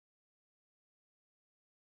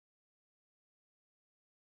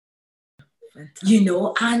Fantastic.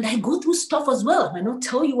 And I go through stuff as well. I might not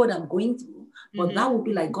tell you what I'm going through, but that would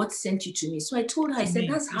be like God sent you to me. So I told her, I said,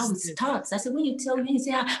 that's how it starts. I said, when you tell me, you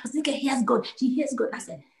say, I think he hears God. She hears God. I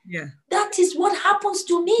said, that is what happens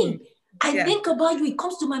to me. I think about you. It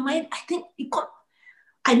comes to my mind. I think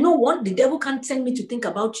I know what the devil can't send me to think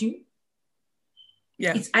about you.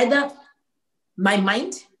 Yeah. It's either my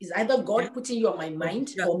mind, is either God putting you on my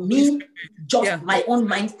mind or me, just my own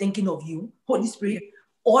mind thinking of you, Holy Spirit,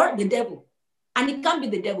 or the devil. And it can't be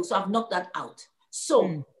the devil. So I've knocked that out.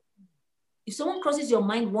 So if someone crosses your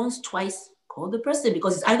mind once, twice, call the person,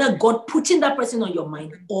 because it's either God putting that person on your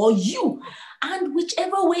mind or you. And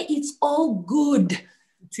whichever way, it's all good.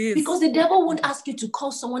 It is. Because the devil won't ask you to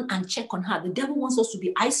call someone and check on her. The devil wants us to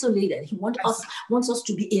be isolated. He wants us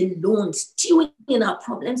to be alone, stewing in our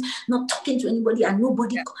problems, not talking to anybody and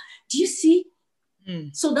nobody. Yeah. Do you see?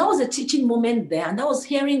 So that was a teaching moment there. And that was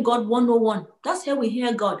hearing God 101. That's how we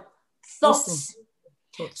hear God. Thoughts.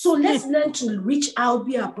 Awesome. So let's learn to reach out,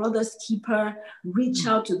 be our brother's keeper, reach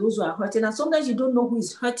out to those who are hurting. And sometimes you don't know who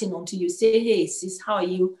is hurting until you say, hey, sis, how are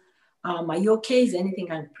you? Are you okay? Is there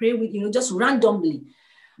anything I can pray with? Just randomly.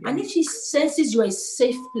 Yeah. And if she senses you're a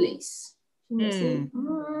safe place, she may say,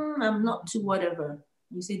 I'm not too whatever.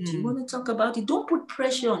 You say, do you want to talk about it? Don't put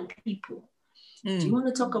pressure on people. Do you want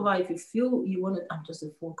to talk about, if you feel you want to, I'm just a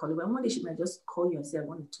phone call. But one day she might just call you and say, I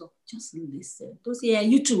want to talk. Just listen. Don't say, yeah,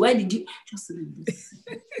 you too. Why did you? Just listen.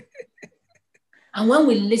 And when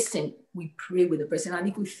we listen, we pray with the person. And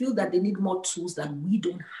if we feel that they need more tools that we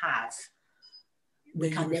don't have, we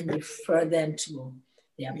can then refer them to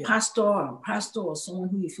their pastor or someone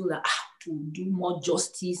who you feel that to do more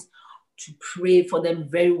justice, to pray for them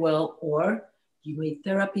very well, or a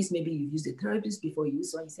therapist, maybe you've used a therapist before you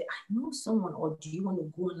use, so you say, I know someone, or do you want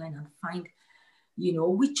to go online and find,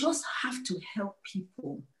 we just have to help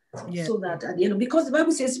people so that at the end, because the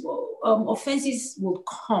Bible says offenses will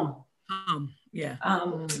come.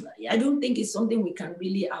 I don't think it's something we can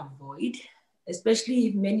really avoid, especially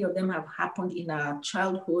if many of them have happened in our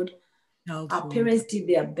childhood. Our parents did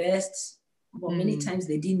their best, but many times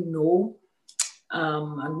they didn't know.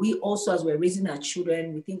 And we also, as we're raising our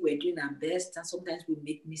children, we think we're doing our best, and sometimes we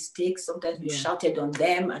make mistakes. Sometimes we shouted on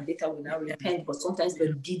them, and later we now repent. But sometimes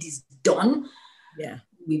the deed is done.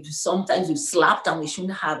 Sometimes we've slapped, and we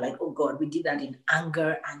shouldn't have. Like, oh God, we did that in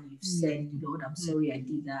anger, and you've said, Lord, I'm sorry, I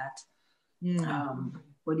did that.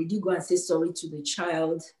 But did you go and say sorry to the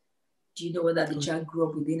child? Do you know whether the child grew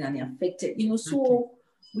up within and affected? So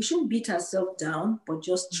we shouldn't beat ourselves down, but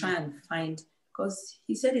just try and find. Because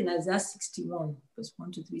he said in Isaiah 61, verse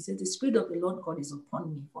 1 to 3, he said, the Spirit of the Lord God is upon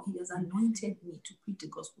me, for he has anointed me to preach the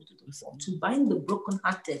gospel to the poor, to bind the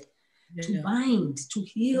brokenhearted, to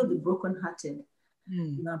heal the brokenhearted,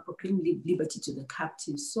 and proclaim liberty to the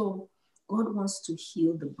captives. So God wants to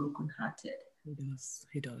heal the brokenhearted.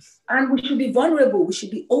 He does. And we should be vulnerable. We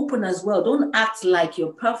should be open as well. Don't act like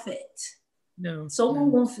you're perfect. No.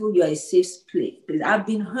 Someone won't feel you're a safe place. I've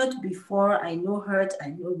been hurt before. I know hurt. I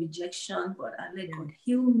know rejection. But I let God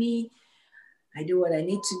heal me. I do what I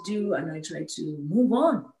need to do. And I try to move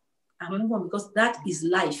on. Because that is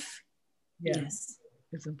life. Yes.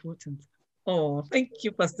 It's important. Oh, thank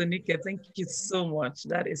you, Pastor Nike. Thank you so much.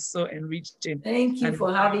 That is so enriching. Thank you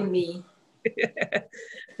for having me.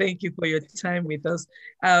 Thank you for your time with us.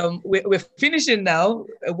 We're finishing now.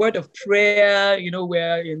 A word of prayer.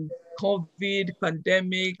 We're in COVID,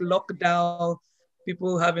 pandemic, lockdown,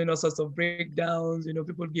 people having all sorts of breakdowns,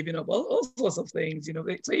 people giving up, all sorts of things,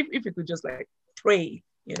 So if you could just pray,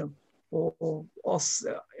 for us,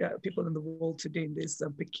 people in the world today in this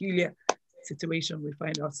peculiar situation we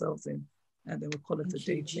find ourselves in, and then we'll call it a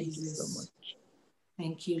day. Thank you so much.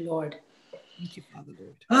 Thank you, Lord. Thank you, Father,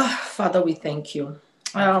 Lord. Father, we thank you.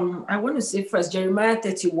 I want to say first, Jeremiah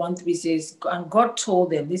 31:3 says, and God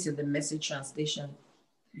told them, this is the Message translation,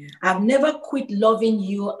 I've never quit loving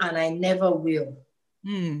you and I never will.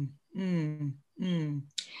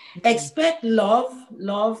 Expect love,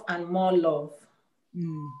 and more love.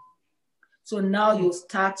 So now you'll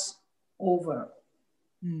start over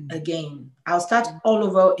again. I'll start all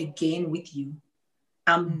over again with you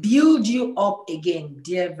and build you up again,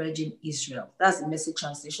 dear Virgin Israel. That's the Message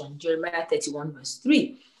translation, Jeremiah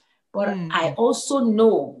 31:3. But I also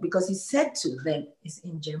know, because he said to them, it's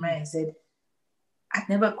in Jeremiah, he said, I've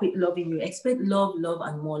never quit loving you. Expect love,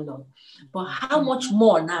 and more love. But how much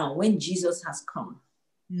more now when Jesus has come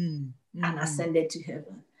and ascended to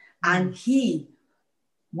heaven? And he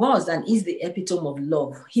was and is the epitome of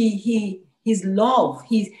love. His love,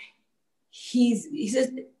 he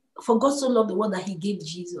says, for God so loved the world that he gave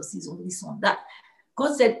Jesus, his only son. That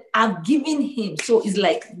God said, I've given him. So it's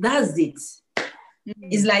like, that's it.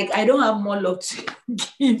 It's like I don't have more love to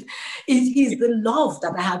give. It is the love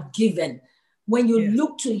that I have given. When you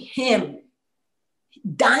look to him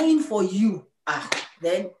dying for you,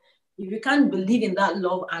 then if you can't believe in that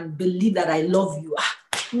love and believe that I love you,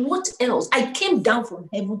 what else? I came down from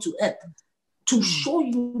heaven to earth to show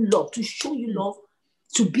you love,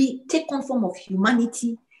 to take on form of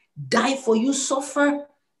humanity, die for you, suffer.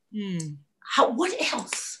 What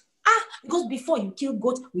else? Because before you kill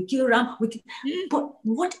goat, we kill ram, but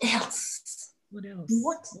what else?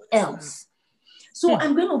 What else? So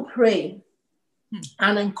I'm going to pray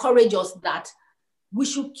and encourage us that we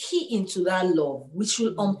should key into that love. We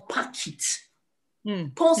should unpack it.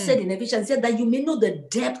 Paul said in Ephesians, he said that you may know the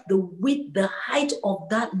depth, the width, the height of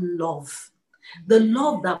that love. The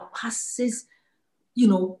love that passes,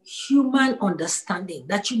 human understanding,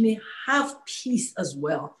 that you may have peace as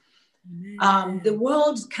well. The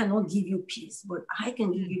world cannot give you peace, but I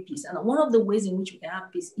can give you peace. And one of the ways in which we can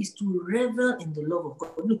have peace is to revel in the love of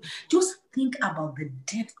God. Look, just think about the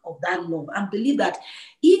depth of that love and believe that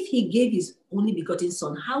if he gave his only begotten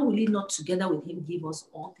son, how will he not together with him give us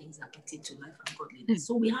all things that pertain to life and godliness?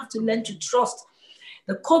 So we have to learn to trust.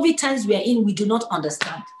 The COVID times we are in, we do not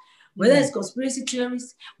understand. Whether it's conspiracy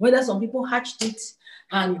theories, whether some people hatched it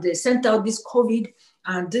and they sent out this COVID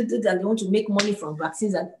and they want to make money from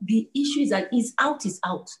vaccines. And the issue is that it's out.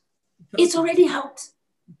 It's already out.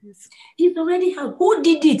 It's already out. Who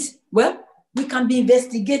did it? Well, we can be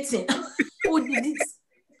investigating. Who did it?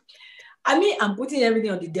 I mean, I'm putting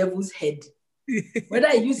everything on the devil's head. Whether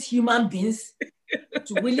I use human beings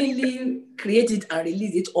to willingly create it and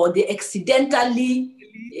release it, or they accidentally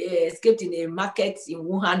escaped in a market in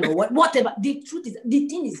Wuhan or whatever. The truth is, the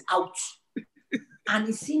thing is out. And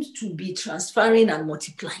it seems to be transferring and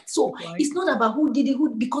multiplying. So it's not about who did it,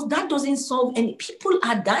 because that doesn't solve any. People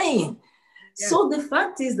are dying. Yeah. So the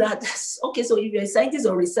fact is that, okay, so if you're a scientist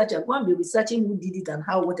or researcher, go and be researching who did it and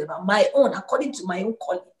how, whatever. My own, according to my own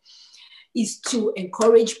calling, is to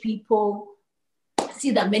encourage people,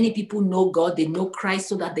 see that many people know God, they know Christ,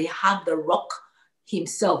 so that they have the rock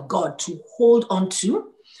himself, God, to hold on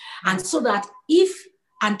to. And so that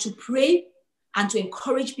to pray, and to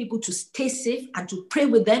encourage people to stay safe and to pray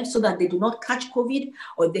with them so that they do not catch COVID,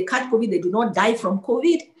 or if they catch COVID, they do not die from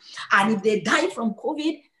COVID. And if they die from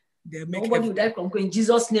COVID, nobody will die from COVID. In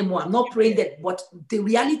Jesus' name, I'm not praying that, but the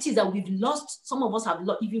reality is that we've lost, some of us have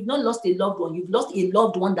lost, if you've not lost a loved one, you've lost a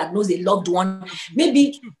loved one that knows a loved one,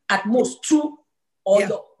 maybe at most two, or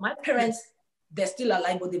my parents, they're still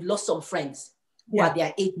alive, but they've lost some friends who are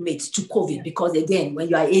their age mates to COVID, because again, when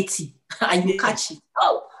you are 80 and you catch it,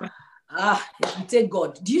 you take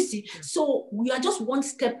God. Do you see? So we are just one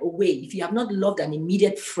step away. If you have not loved an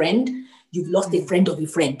immediate friend, you've lost a friend of a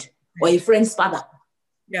friend or a friend's father.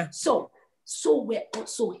 Yeah. So we're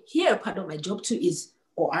also here. Part of my job too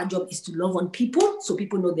our job is to love on people, so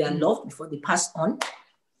people know they are loved before they pass on.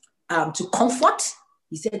 To comfort.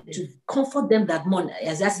 He said to comfort them that mourn.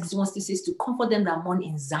 As Isaiah 61 says, to comfort them that mourn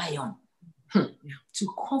in Zion.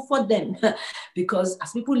 To comfort them, because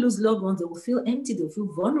as people lose loved ones, they will feel empty, they'll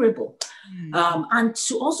feel vulnerable. And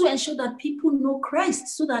to also ensure that people know Christ,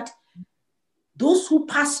 so that those who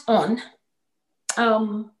pass on,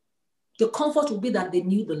 the comfort will be that they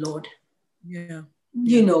knew the Lord.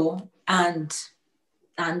 And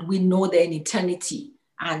we know they're in eternity,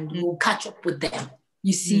 and we'll catch up with them.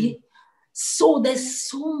 You see? So there's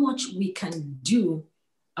so much we can do,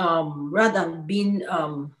 rather than being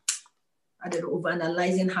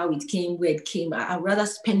overanalyzing how it came, where it came. I'd rather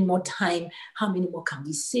spend more time. How many more can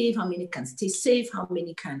we save? How many can stay safe? How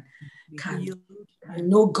many can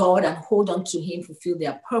know God and hold on to him, fulfill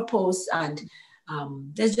their purpose? And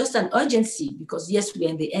there's just an urgency, because yes, we're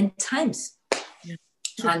in the end times.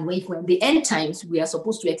 And when we're in the end times, we are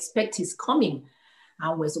supposed to expect his coming.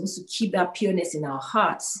 And we're supposed to keep that pureness in our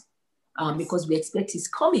hearts, because we expect his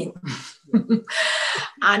coming.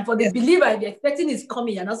 And for the believer, if you're expecting his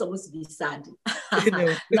coming, you're not supposed to be sad.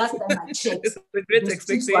 Last time I checked, the great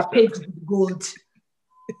expectation were paid with gold.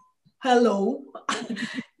 Hello.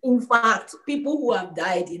 In fact, people who have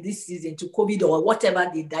died in this season to COVID or whatever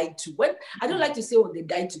they died to, I don't like to say, they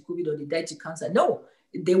died to COVID or they died to cancer. No,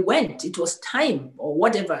 they went. It was time or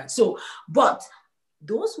whatever. So, but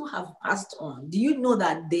those who have passed on, do you know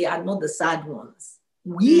that they are not the sad ones?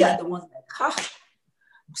 We are the ones that,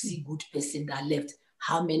 see good person that left.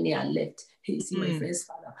 How many are left? Hey, see my friend's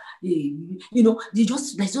father.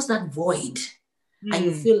 There's just that void. And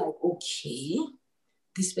you feel like, okay,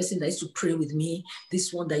 this person that used to pray with me,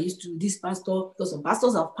 this one that used to, this pastor, because some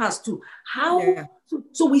pastors have passed too. How?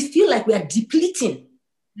 So we feel like we are depleting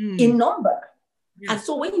in number. And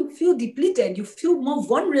so when you feel depleted, you feel more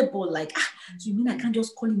vulnerable, like, so you mean I can't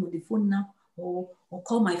just call him on the phone now or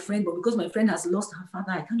call my friend, but because my friend has lost her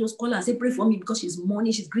father, I can't just call her and say, pray for me because she's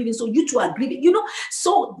mourning, she's grieving. So you two are grieving,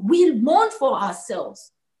 so we mourn for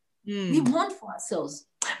ourselves. We mourn for ourselves.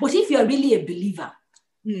 But if you're really a believer,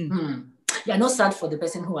 you're not sad for the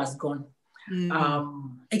person who has gone.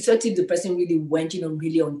 Except if the person really went,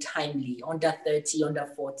 really untimely, under 30, under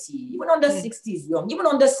 40, even under 60 is young, even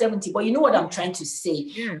under 70. But you know what I'm trying to say?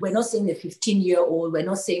 Yes. We're not saying a 15-year-old, we're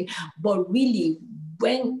not saying, but really,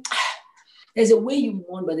 when there's a way you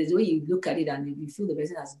mourn, but there's a way you look at it and you feel the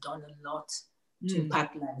person has done a lot to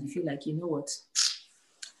impact life. You feel like, you know what?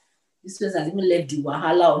 This person has even left the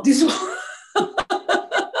wahala of this one.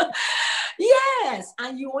 Yes,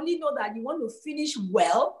 and you only know that you want to finish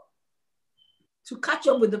well to catch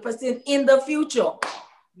up with the person in the future.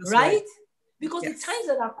 That's right? Because the times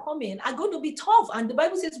that are coming are going to be tough. And the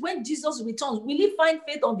Bible says when Jesus returns, will he find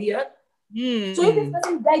faith on the earth? So if this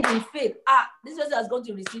person died in faith, this person is going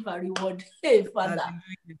to receive a reward. Hey, Father,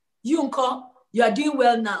 you are doing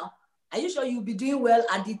well now. Are you sure you'll be doing well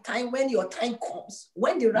at the time when your time comes,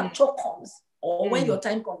 when the rapture comes, or when your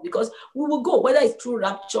time comes? Because we will go, whether it's through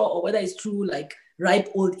rapture or whether it's through like ripe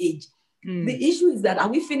old age. The issue is that, are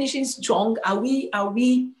we finishing strong? Are we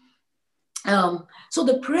so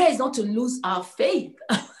the prayer is not to lose our faith,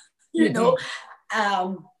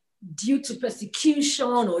 due to persecution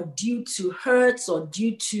or due to hurts or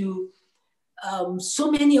due to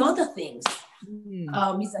so many other things.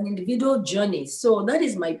 It's an individual journey. So that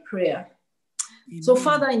is my prayer. Amen. So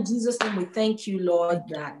Father, in Jesus' name, we thank you, Lord,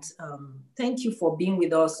 that thank you for being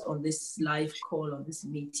with us on this live call, on this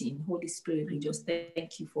meeting. Holy Spirit, we just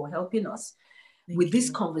thank you for helping us with this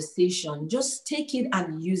conversation. Just take it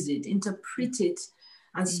and use it, interpret it,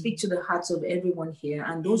 and speak to the hearts of everyone here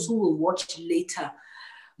and those who will watch later.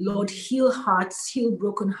 Lord, heal hearts, heal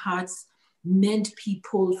broken hearts, mend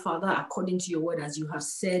people, Father, according to your word, as you have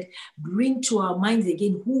said. Bring to our minds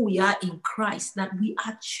again who we are in Christ, that we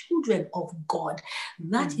are children of God.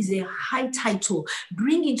 That is a high title.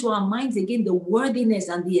 Bring into our minds again the worthiness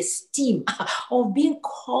and the esteem of being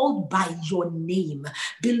called by your name,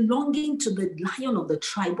 belonging to the Lion of the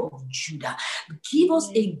tribe of Judah. Give us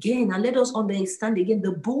again and let us understand again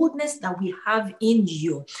the boldness that we have in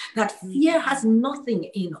you, that fear has nothing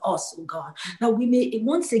in us, oh God, that we may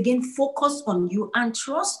once again focus on you and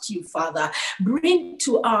trust you, Father. Bring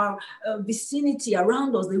to our vicinity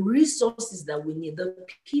around us the resources that we need, the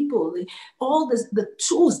people, all the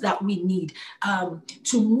tools that we need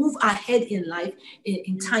to move ahead in life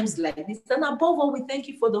in times like this. And above all, we thank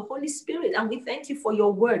you for the Holy Spirit, and we thank you for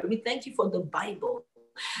your word. We thank you for the Bible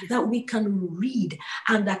that we can read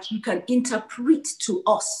and that you can interpret to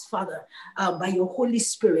us, Father, by your Holy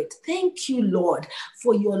Spirit. Thank you, Lord,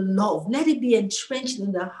 for your love. Let it be entrenched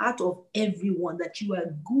in the heart of everyone that you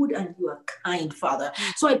are good and you are kind, Father.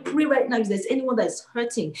 So I pray right now, if there's anyone that's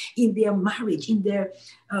hurting in their marriage, in their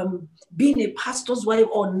being a pastor's wife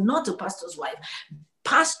or not a pastor's wife,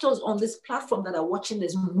 pastors on this platform that are watching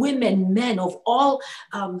this, women, men of all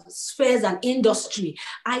spheres and industry,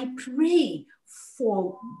 I pray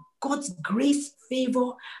for God's grace,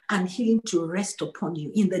 favor, and healing to rest upon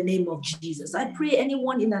you in the name of Jesus. I pray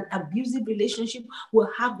anyone in an abusive relationship will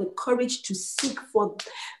have the courage to seek for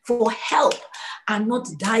help and not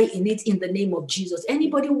die in it in the name of Jesus.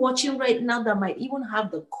 Anybody watching right now that might even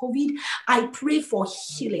have the COVID, I pray for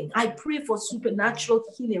healing. I pray for supernatural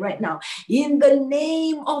healing right now in the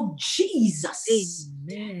name of Jesus.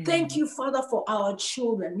 Amen. Thank you, Father, for our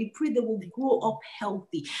children. We pray they will grow up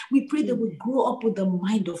healthy. We pray they will grow up with the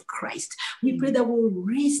mind of Christ. We pray that we'll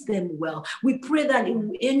raise them well. We pray that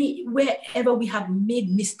wherever we have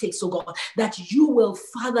made mistakes, oh God, that you will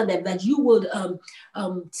father them, that you will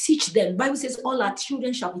teach them. The Bible says all our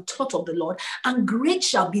children shall be taught of the Lord, and great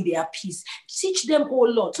shall be their peace. Teach them, oh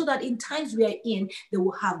Lord, so that in times we are in, they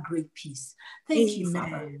will have great peace. Thank you,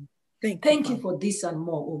 Father. Thank you for this and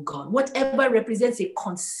more, oh God. Whatever represents a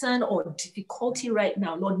concern or difficulty right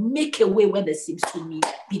now, Lord, make a way where there seems to be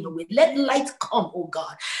no way. Let light come, oh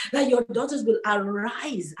God, that your daughters will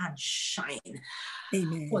arise and shine.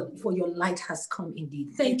 Amen. For your light has come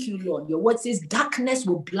indeed. Thank you, Lord. Your word says darkness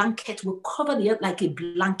will cover the earth like a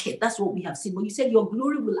blanket. That's what we have seen. But you said your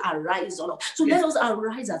glory will arise on us. So let us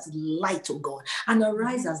arise as light, oh God, and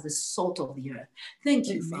arise as the salt of the earth. Thank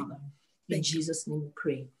you, Father. In Jesus' name we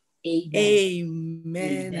pray. Amen. Amen.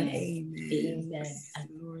 Amen. Amen. Amen.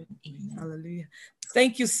 Amen. Hallelujah.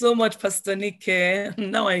 Thank you so much, Pastor Nike.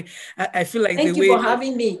 Now I feel like Thank you for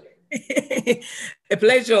having me. A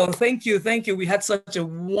pleasure. Thank you. Thank you. We had such a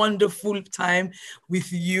wonderful time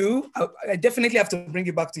with you. I definitely have to bring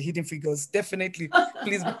you back to Hidden Figures. Definitely.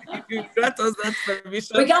 Please, you grant us that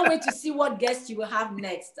permission. We can't wait to see what guests you will have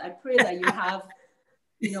next. I pray that you have,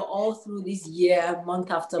 all through this year, month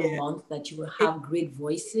after month, that you will have great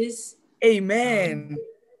voices. Amen.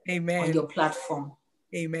 Amen. On your platform.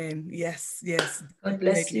 Amen. Yes, yes. God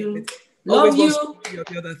bless you. Love you.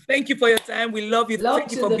 Thank you for your time. We love you. Love Thank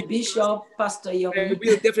to you for the being Bishop, Pastor Yomi.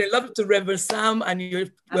 We definitely love to Reverend Sam and your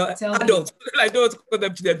adults. I don't call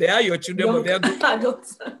them children. They are your children, but they are good.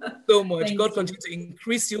 Adults. So much. God continue to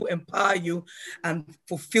increase you, empower you, and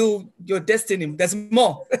fulfill your destiny. There's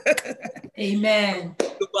more. Amen.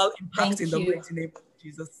 Global impact in the mighty name of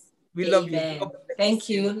Jesus. We love you. Thank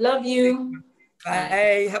you. Love you.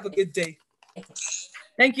 Bye. Have a good day.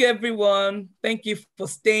 Thank you, everyone. Thank you for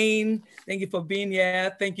staying. Thank you for being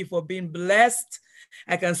here. Thank you for being blessed.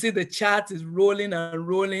 I can see the chat is rolling and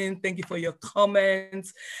rolling. Thank you for your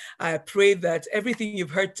comments. I pray that everything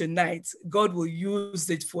you've heard tonight, God will use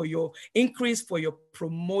it for your increase, for your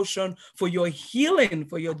promotion, for your healing,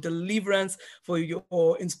 for your deliverance, for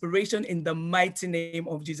your inspiration in the mighty name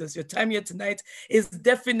of Jesus. Your time here tonight is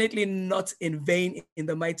definitely not in vain in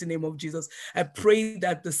the mighty name of Jesus. I pray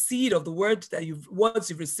that the seed of the words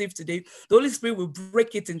you've received today, the Holy Spirit will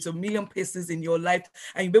break it into a million pieces in your life,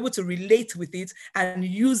 and you'll be able to relate with it and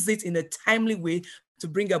use it in a timely way to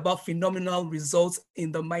bring about phenomenal results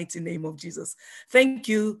in the mighty name of Jesus. Thank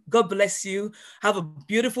you. God bless you. Have a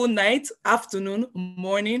beautiful night, afternoon,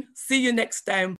 morning. See you next time.